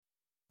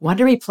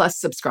Wondery Plus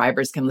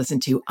subscribers can listen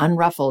to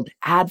Unruffled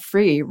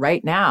ad-free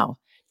right now.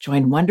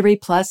 Join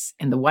Wondery Plus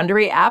in the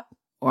Wondery app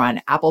or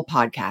on Apple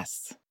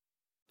Podcasts.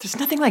 There's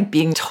nothing like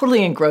being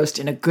totally engrossed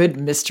in a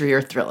good mystery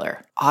or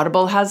thriller.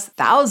 Audible has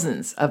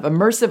thousands of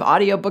immersive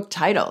audiobook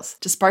titles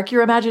to spark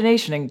your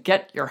imagination and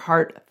get your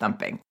heart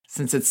thumping.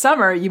 Since it's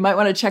summer, you might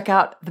want to check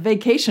out The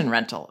Vacation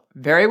Rental.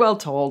 Very well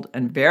told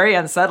and very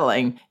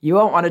unsettling. You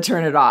won't want to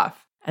turn it off.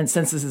 And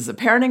since this is a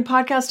parenting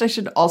podcast, I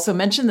should also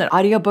mention that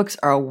audiobooks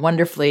are a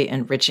wonderfully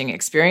enriching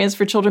experience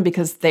for children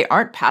because they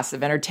aren't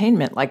passive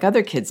entertainment like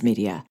other kids'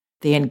 media.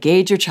 They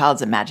engage your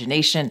child's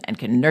imagination and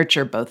can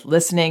nurture both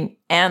listening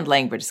and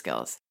language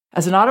skills.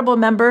 As an Audible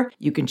member,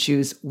 you can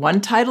choose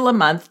one title a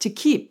month to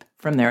keep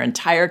from their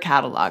entire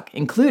catalog,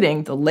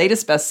 including the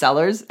latest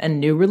bestsellers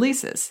and new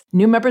releases.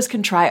 New members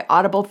can try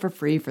Audible for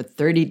free for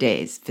 30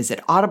 days.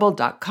 Visit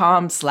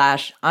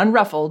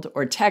audible.com/unruffled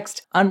or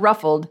text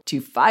unruffled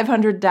to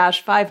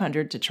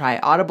 500-500 to try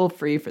Audible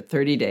free for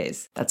 30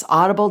 days. That's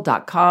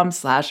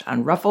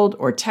audible.com/unruffled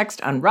or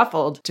text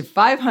unruffled to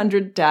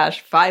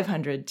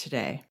 500-500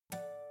 today.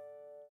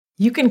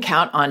 You can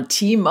count on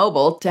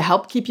T-Mobile to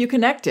help keep you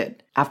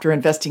connected. After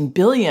investing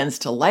billions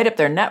to light up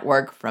their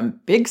network from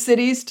big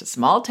cities to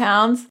small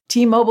towns,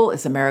 T-Mobile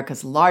is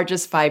America's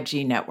largest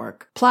 5G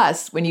network.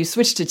 Plus, when you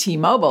switch to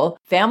T-Mobile,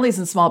 families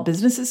and small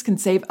businesses can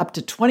save up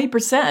to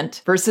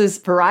 20% versus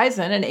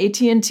Verizon and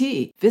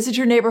AT&T. Visit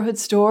your neighborhood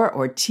store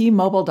or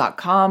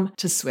T-Mobile.com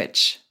to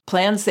switch.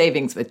 Plan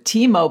savings with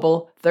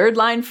T-Mobile, third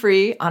line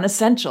free on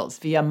essentials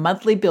via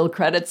monthly bill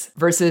credits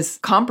versus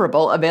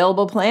comparable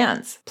available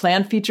plans.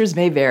 Plan features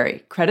may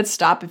vary. Credits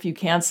stop if you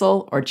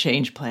cancel or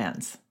change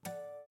plans.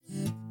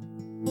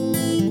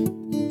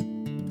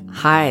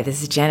 Hi,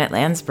 this is Janet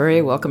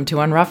Lansbury. Welcome to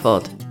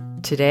Unruffled.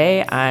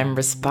 Today, I'm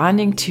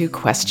responding to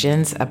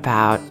questions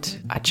about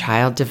a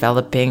child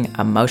developing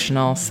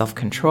emotional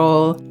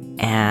self-control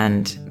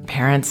and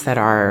parents that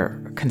are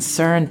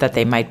concerned that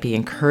they might be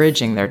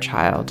encouraging their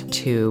child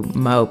to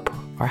mope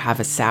or have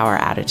a sour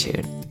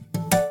attitude.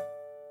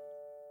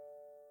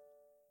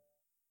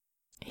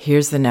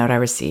 Here's the note I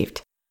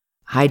received.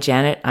 Hi,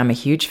 Janet. I'm a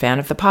huge fan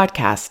of the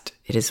podcast.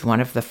 It is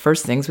one of the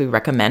first things we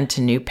recommend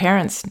to new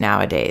parents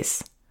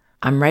nowadays.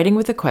 I'm writing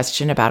with a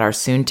question about our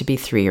soon-to-be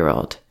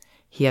 3-year-old.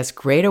 He has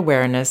great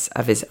awareness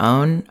of his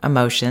own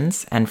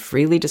emotions and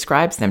freely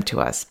describes them to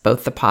us,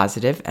 both the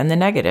positive and the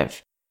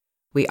negative.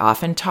 We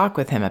often talk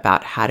with him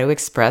about how to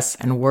express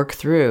and work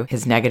through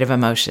his negative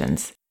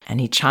emotions, and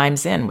he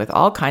chimes in with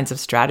all kinds of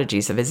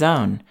strategies of his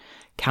own,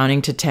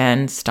 counting to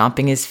 10,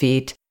 stomping his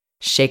feet,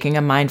 shaking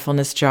a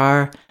mindfulness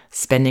jar,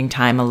 spending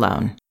time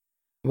alone.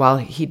 While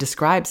he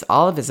describes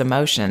all of his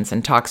emotions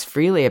and talks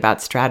freely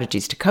about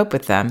strategies to cope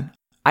with them,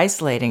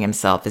 isolating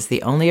himself is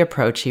the only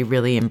approach he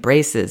really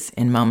embraces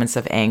in moments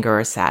of anger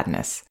or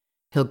sadness.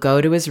 He'll go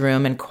to his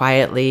room and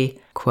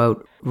quietly,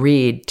 quote,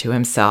 read to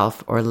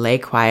himself or lay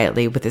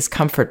quietly with his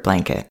comfort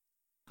blanket.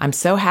 I'm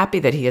so happy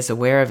that he is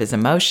aware of his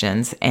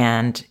emotions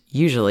and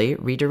usually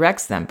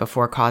redirects them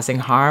before causing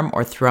harm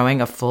or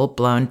throwing a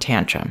full-blown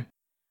tantrum.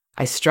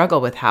 I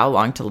struggle with how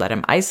long to let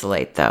him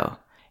isolate, though.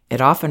 It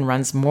often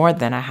runs more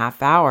than a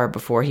half hour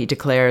before he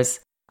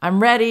declares,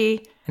 "I'm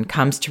ready," and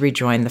comes to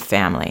rejoin the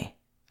family.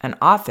 And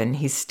often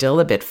he's still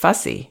a bit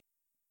fussy.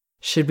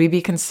 Should we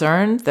be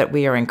concerned that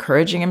we are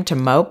encouraging him to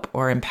mope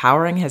or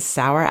empowering his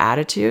sour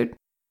attitude?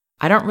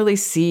 I don't really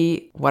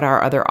see what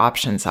our other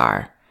options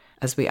are,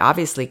 as we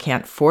obviously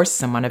can't force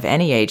someone of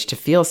any age to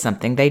feel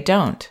something they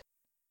don't.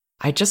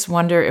 I just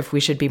wonder if we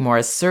should be more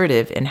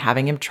assertive in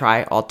having him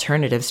try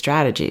alternative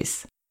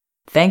strategies.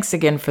 Thanks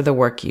again for the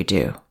work you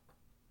do.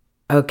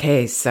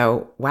 Okay,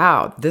 so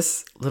wow,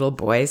 this little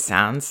boy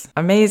sounds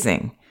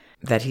amazing.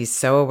 That he's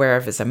so aware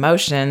of his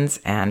emotions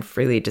and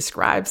freely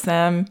describes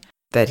them,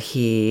 that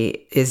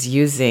he is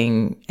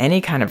using any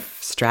kind of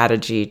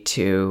strategy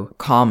to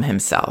calm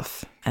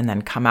himself and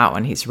then come out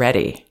when he's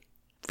ready.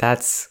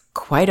 That's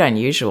quite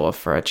unusual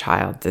for a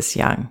child this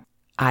young.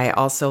 I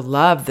also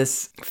love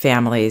this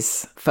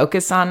family's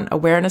focus on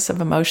awareness of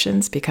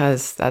emotions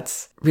because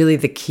that's really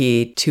the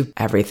key to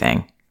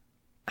everything.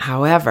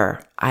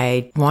 However,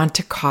 I want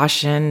to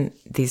caution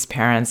these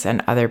parents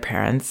and other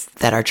parents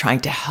that are trying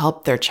to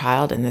help their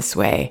child in this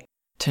way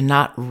to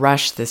not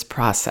rush this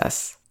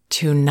process,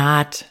 to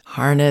not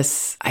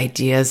harness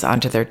ideas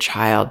onto their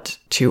child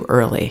too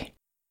early,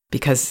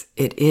 because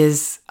it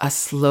is a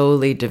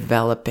slowly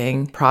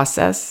developing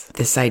process,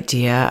 this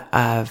idea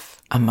of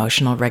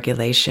emotional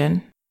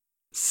regulation.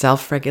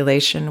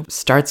 Self-regulation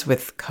starts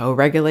with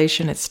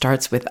co-regulation. It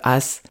starts with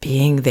us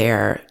being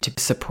there to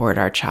support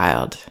our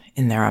child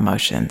in their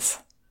emotions.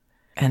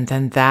 And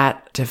then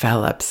that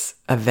develops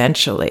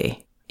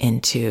eventually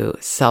into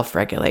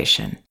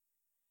self-regulation.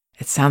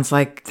 It sounds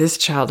like this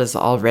child is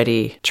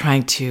already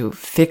trying to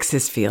fix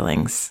his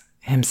feelings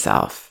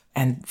himself,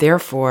 and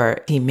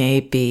therefore he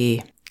may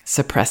be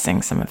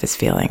suppressing some of his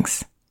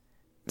feelings.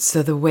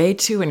 So the way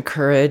to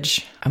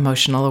encourage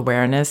emotional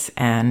awareness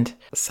and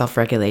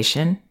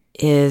self-regulation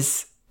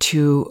is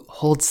to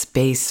hold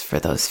space for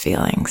those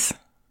feelings.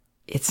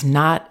 It's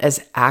not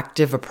as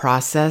active a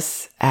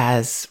process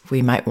as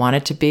we might want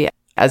it to be.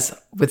 As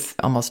with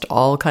almost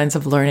all kinds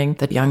of learning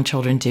that young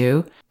children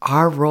do,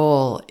 our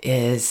role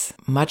is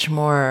much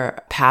more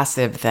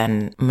passive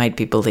than might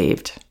be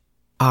believed.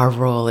 Our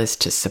role is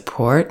to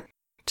support,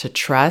 to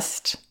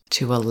trust,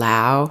 to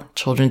allow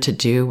children to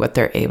do what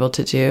they're able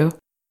to do,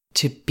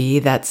 to be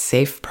that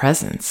safe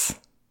presence.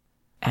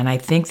 And I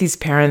think these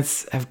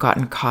parents have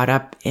gotten caught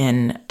up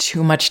in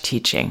too much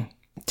teaching,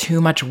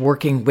 too much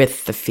working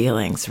with the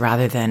feelings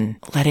rather than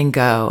letting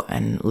go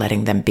and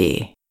letting them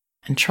be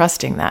and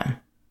trusting them.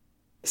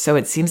 So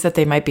it seems that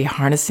they might be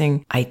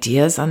harnessing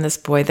ideas on this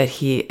boy that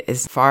he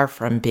is far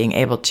from being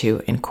able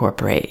to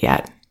incorporate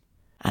yet.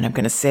 And I'm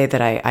going to say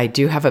that I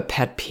do have a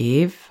pet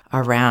peeve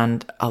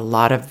around a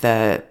lot of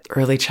the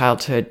early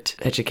childhood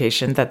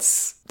education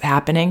that's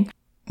happening,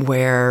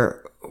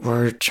 where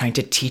we're trying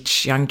to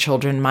teach young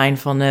children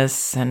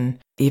mindfulness, and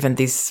even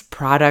these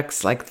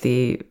products like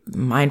the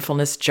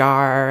mindfulness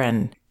jar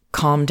and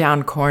calm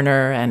down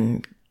corner,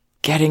 and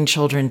getting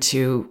children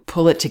to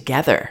pull it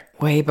together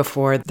way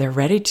before they're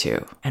ready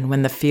to, and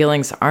when the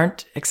feelings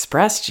aren't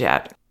expressed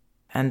yet.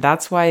 And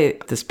that's why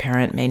this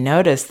parent may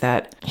notice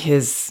that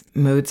his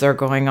moods are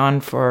going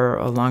on for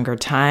a longer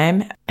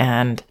time.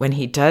 And when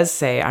he does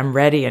say, "I'm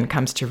ready," and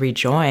comes to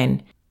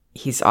rejoin,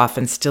 he's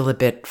often still a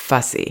bit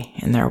fussy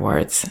in their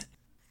words.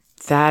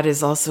 That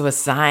is also a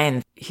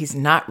sign he's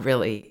not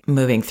really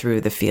moving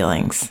through the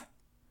feelings.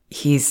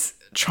 He's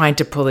trying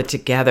to pull it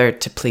together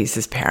to please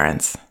his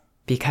parents,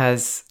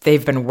 because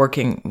they've been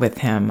working with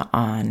him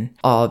on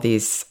all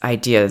these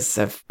ideas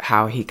of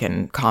how he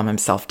can calm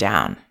himself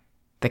down.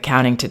 The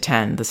counting to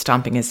 10, the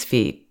stomping his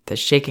feet, the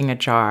shaking a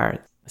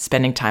jar,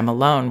 spending time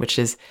alone, which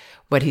is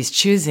what he's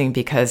choosing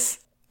because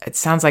it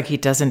sounds like he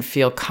doesn't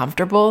feel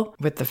comfortable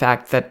with the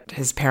fact that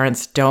his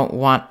parents don't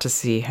want to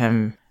see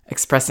him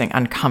expressing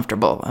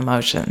uncomfortable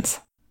emotions.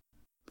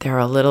 They're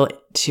a little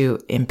too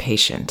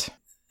impatient.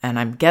 And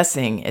I'm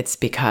guessing it's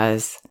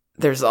because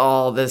there's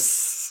all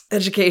this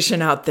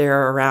education out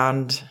there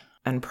around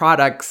and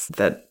products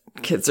that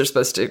kids are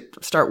supposed to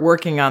start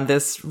working on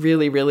this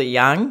really, really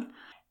young.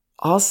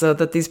 Also,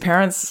 that these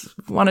parents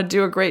want to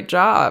do a great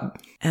job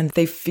and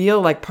they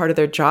feel like part of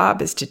their job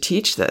is to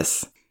teach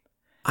this.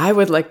 I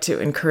would like to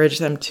encourage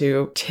them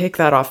to take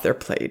that off their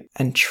plate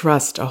and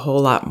trust a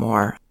whole lot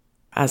more,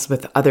 as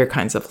with other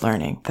kinds of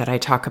learning that I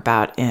talk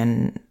about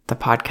in the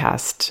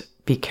podcast.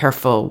 Be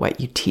careful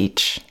what you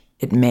teach.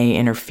 It may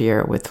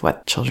interfere with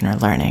what children are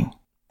learning.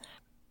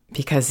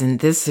 Because in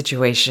this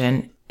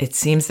situation, it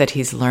seems that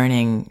he's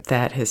learning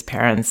that his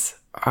parents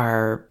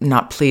are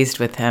not pleased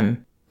with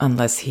him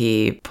unless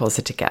he pulls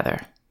it together.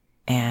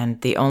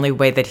 And the only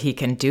way that he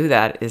can do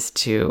that is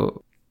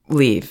to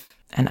leave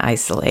and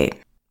isolate.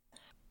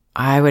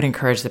 I would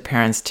encourage the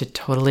parents to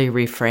totally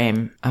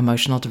reframe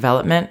emotional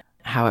development,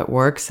 how it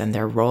works, and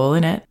their role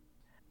in it.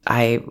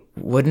 I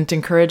wouldn't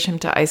encourage him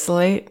to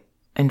isolate.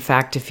 In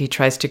fact, if he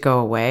tries to go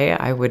away,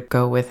 I would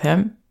go with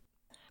him.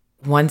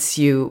 Once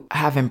you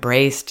have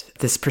embraced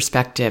this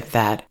perspective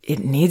that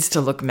it needs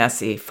to look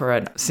messy for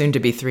a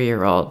soon-to-be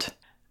 3-year-old,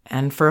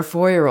 and for a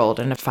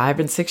 4-year-old and a 5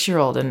 and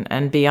 6-year-old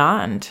and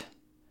beyond.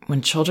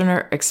 When children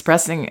are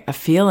expressing a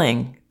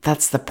feeling,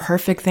 that's the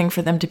perfect thing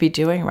for them to be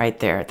doing right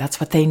there.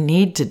 That's what they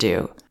need to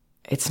do.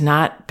 It's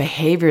not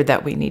behavior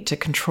that we need to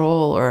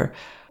control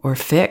or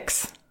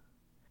fix.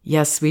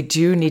 Yes, we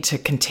do need to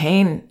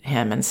contain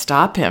him and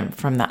stop him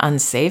from the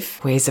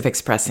unsafe ways of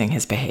expressing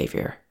his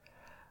behavior.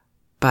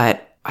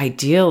 But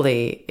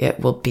ideally, it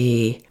will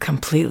be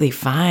completely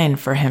fine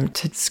for him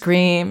to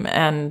scream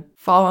and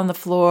fall on the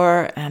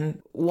floor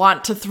and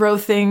want to throw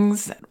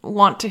things,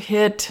 want to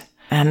hit,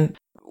 and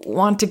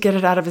want to get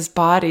it out of his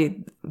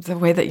body the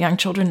way that young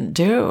children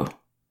do.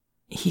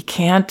 He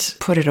can't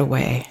put it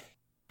away.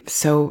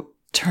 So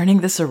turning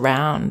this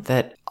around,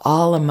 that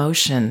all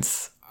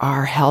emotions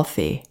are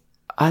healthy,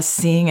 us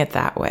seeing it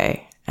that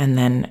way, and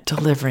then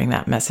delivering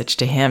that message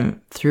to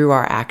him through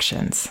our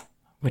actions,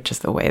 which is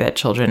the way that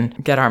children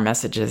get our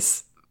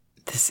messages.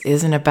 This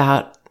isn't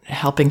about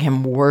helping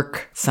him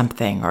work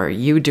something or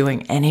you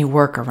doing any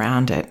work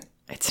around it.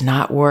 It's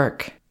not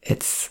work.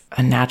 It's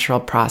a natural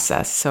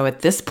process. So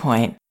at this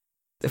point,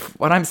 if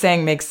what I'm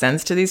saying makes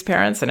sense to these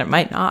parents, and it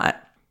might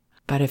not,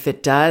 but if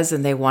it does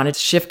and they want to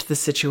shift the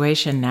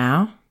situation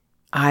now,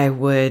 I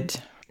would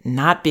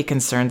not be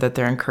concerned that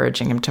they're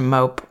encouraging him to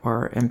mope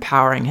or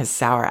empowering his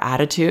sour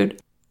attitude.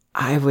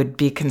 I would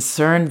be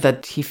concerned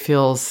that he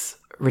feels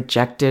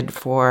rejected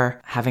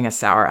for having a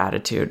sour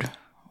attitude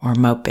or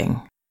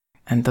moping.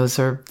 And those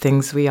are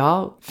things we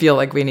all feel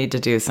like we need to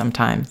do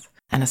sometimes,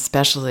 and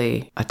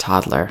especially a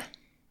toddler.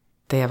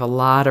 They have a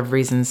lot of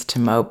reasons to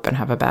mope and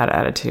have a bad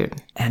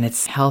attitude, and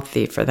it's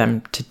healthy for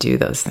them to do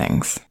those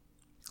things.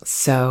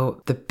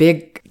 So the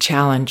big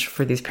challenge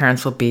for these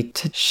parents will be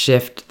to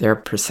shift their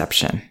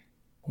perception.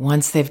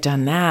 Once they've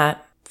done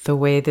that, the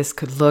way this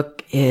could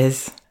look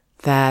is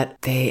that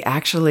they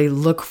actually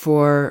look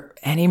for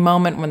any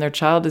moment when their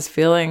child is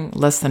feeling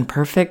less than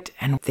perfect,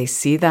 and they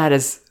see that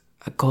as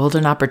a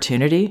golden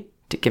opportunity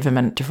to give him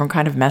a different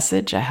kind of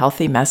message, a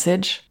healthy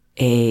message.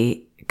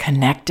 a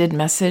connected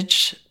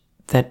message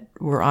that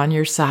we're on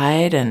your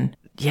side and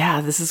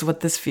yeah, this is what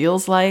this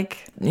feels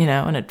like,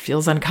 and it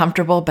feels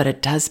uncomfortable, but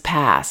it does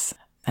pass.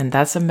 And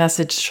that's a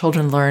message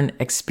children learn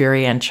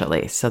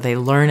experientially. So they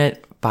learn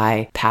it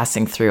by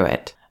passing through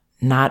it,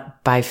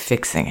 not by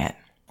fixing it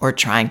or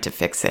trying to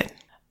fix it.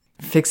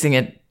 Fixing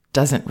it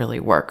doesn't really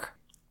work.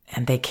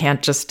 And they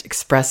can't just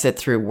express it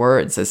through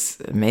words, as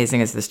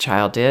amazing as this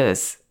child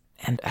is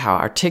and how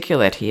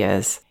articulate he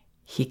is.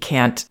 He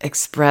can't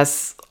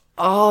express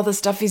all the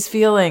stuff he's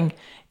feeling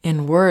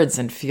in words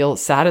and feel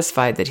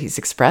satisfied that he's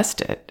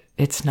expressed it.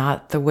 It's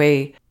not the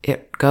way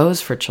it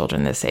goes for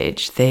children this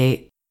age.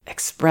 They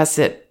express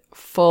it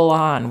full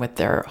on with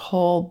their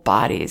whole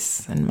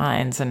bodies and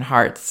minds and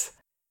hearts.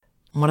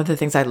 One of the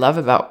things I love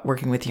about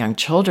working with young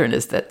children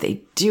is that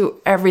they do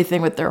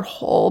everything with their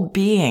whole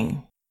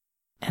being.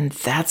 And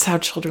that's how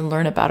children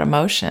learn about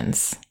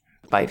emotions,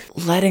 by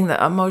letting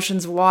the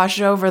emotions wash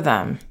over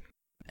them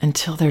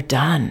until they're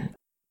done.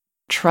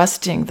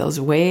 Trusting those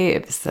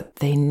waves that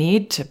they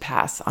need to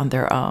pass on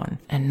their own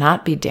and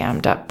not be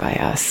dammed up by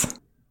us.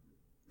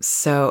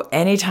 So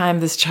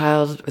anytime this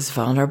child is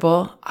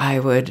vulnerable, I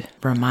would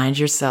remind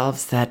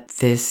yourselves that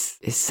this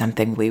is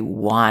something we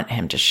want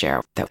him to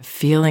share, that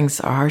feelings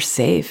are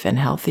safe and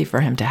healthy for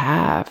him to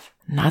have,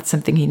 not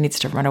something he needs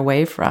to run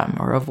away from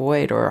or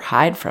avoid or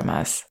hide from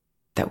us,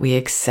 that we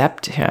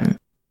accept him.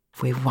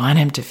 We want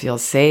him to feel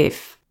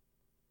safe.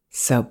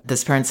 So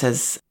this parent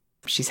says,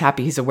 she's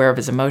happy he's aware of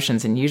his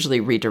emotions and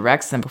usually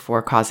redirects them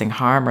before causing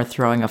harm or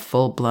throwing a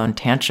full-blown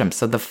tantrum.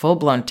 So the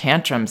full-blown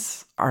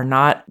tantrums are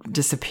not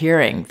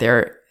disappearing.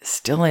 They're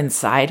still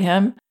inside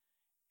him.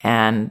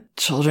 And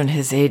children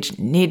his age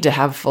need to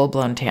have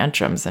full-blown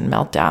tantrums and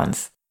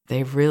meltdowns.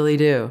 They really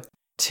do,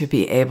 to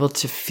be able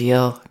to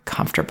feel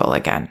comfortable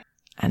again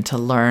and to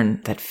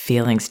learn that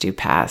feelings do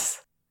pass.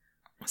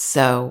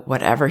 So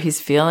whatever he's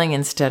feeling,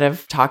 instead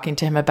of talking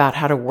to him about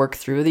how to work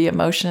through the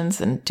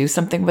emotions and do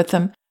something with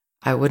them,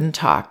 I wouldn't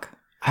talk.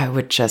 I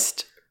would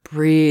just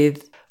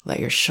breathe, let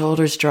your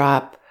shoulders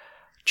drop,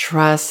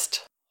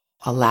 trust,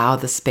 allow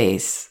the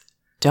space.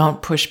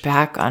 Don't push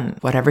back on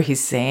whatever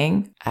he's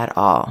saying at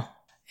all.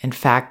 In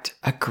fact,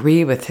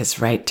 agree with his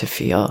right to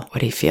feel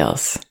what he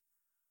feels.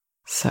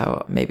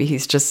 So maybe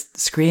he's just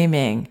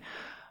screaming,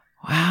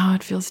 wow,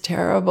 it feels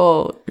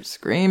terrible. You're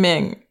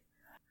screaming.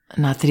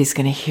 Not that he's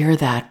going to hear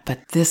that,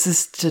 but this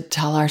is to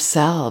tell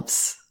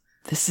ourselves,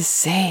 this is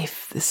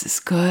safe. This is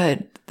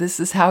good. This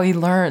is how he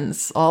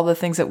learns all the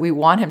things that we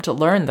want him to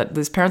learn, that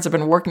these parents have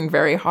been working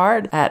very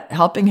hard at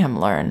helping him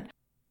learn.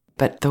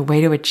 But the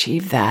way to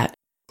achieve that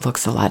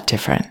looks a lot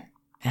different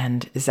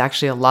and is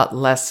actually a lot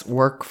less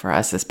work for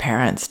us as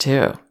parents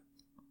too.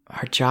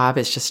 Our job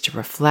is just to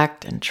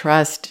reflect and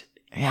trust.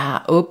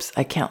 Yeah, oops,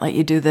 I can't let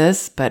you do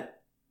this, but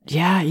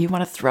yeah, you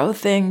want to throw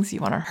things, you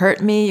want to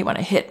hurt me, you want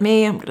to hit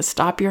me, I'm going to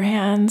stop your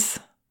hands.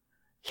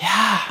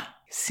 Yeah,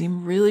 you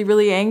seem really,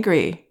 really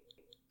angry.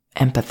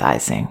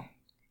 Empathizing,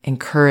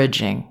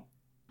 encouraging,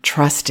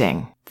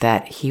 trusting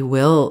that he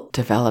will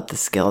develop the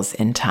skills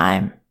in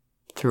time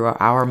through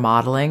our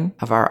modeling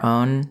of our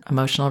own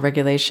emotional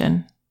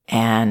regulation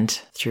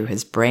and through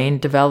his brain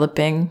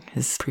developing,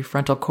 his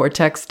prefrontal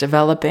cortex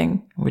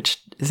developing,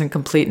 which isn't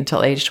complete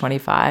until age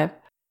 25.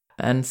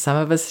 And some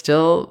of us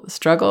still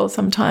struggle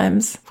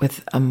sometimes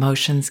with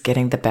emotions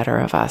getting the better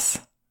of us.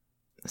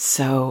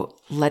 So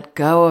let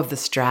go of the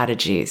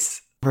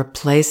strategies.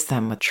 Replace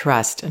them with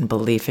trust and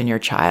belief in your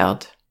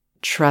child.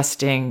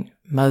 Trusting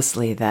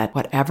mostly that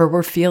whatever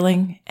we're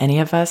feeling, any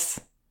of us,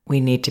 we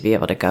need to be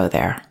able to go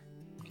there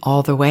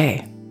all the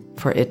way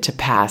for it to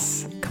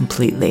pass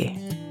completely.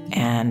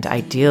 And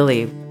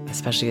ideally,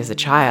 especially as a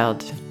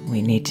child,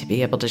 we need to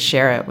be able to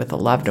share it with a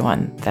loved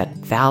one that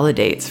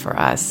validates for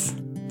us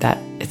that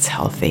it's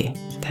healthy,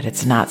 that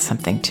it's not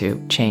something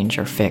to change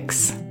or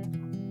fix,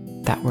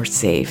 that we're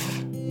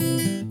safe.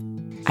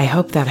 I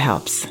hope that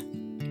helps.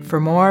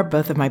 For more,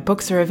 both of my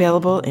books are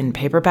available in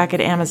paperback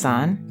at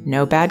Amazon,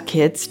 No Bad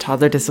Kids,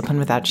 Toddler Discipline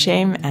Without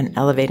Shame, and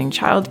Elevating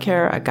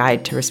Childcare, A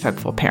Guide to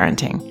Respectful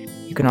Parenting.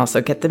 You can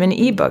also get them in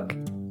ebook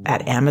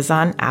at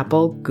Amazon,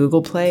 Apple,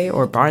 Google Play,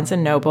 or Barnes &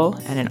 Noble,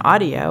 and in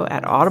audio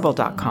at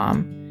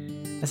audible.com.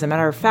 As a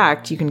matter of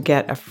fact, you can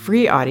get a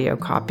free audio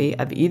copy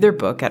of either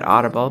book at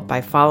Audible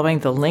by following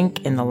the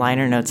link in the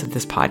liner notes of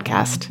this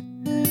podcast.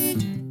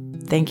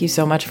 Thank you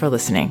so much for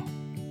listening.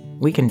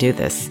 We can do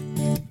this.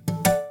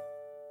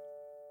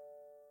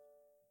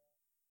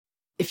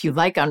 If you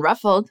like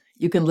Unruffled,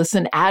 you can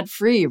listen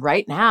ad-free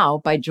right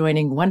now by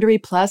joining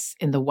Wondery Plus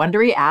in the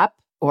Wondery app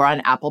or on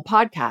Apple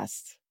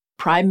Podcasts.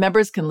 Prime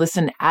members can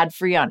listen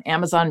ad-free on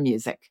Amazon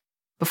Music.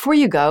 Before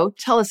you go,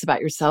 tell us about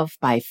yourself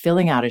by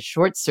filling out a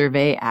short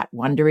survey at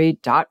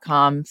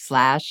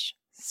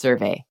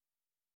Wondery.com/survey.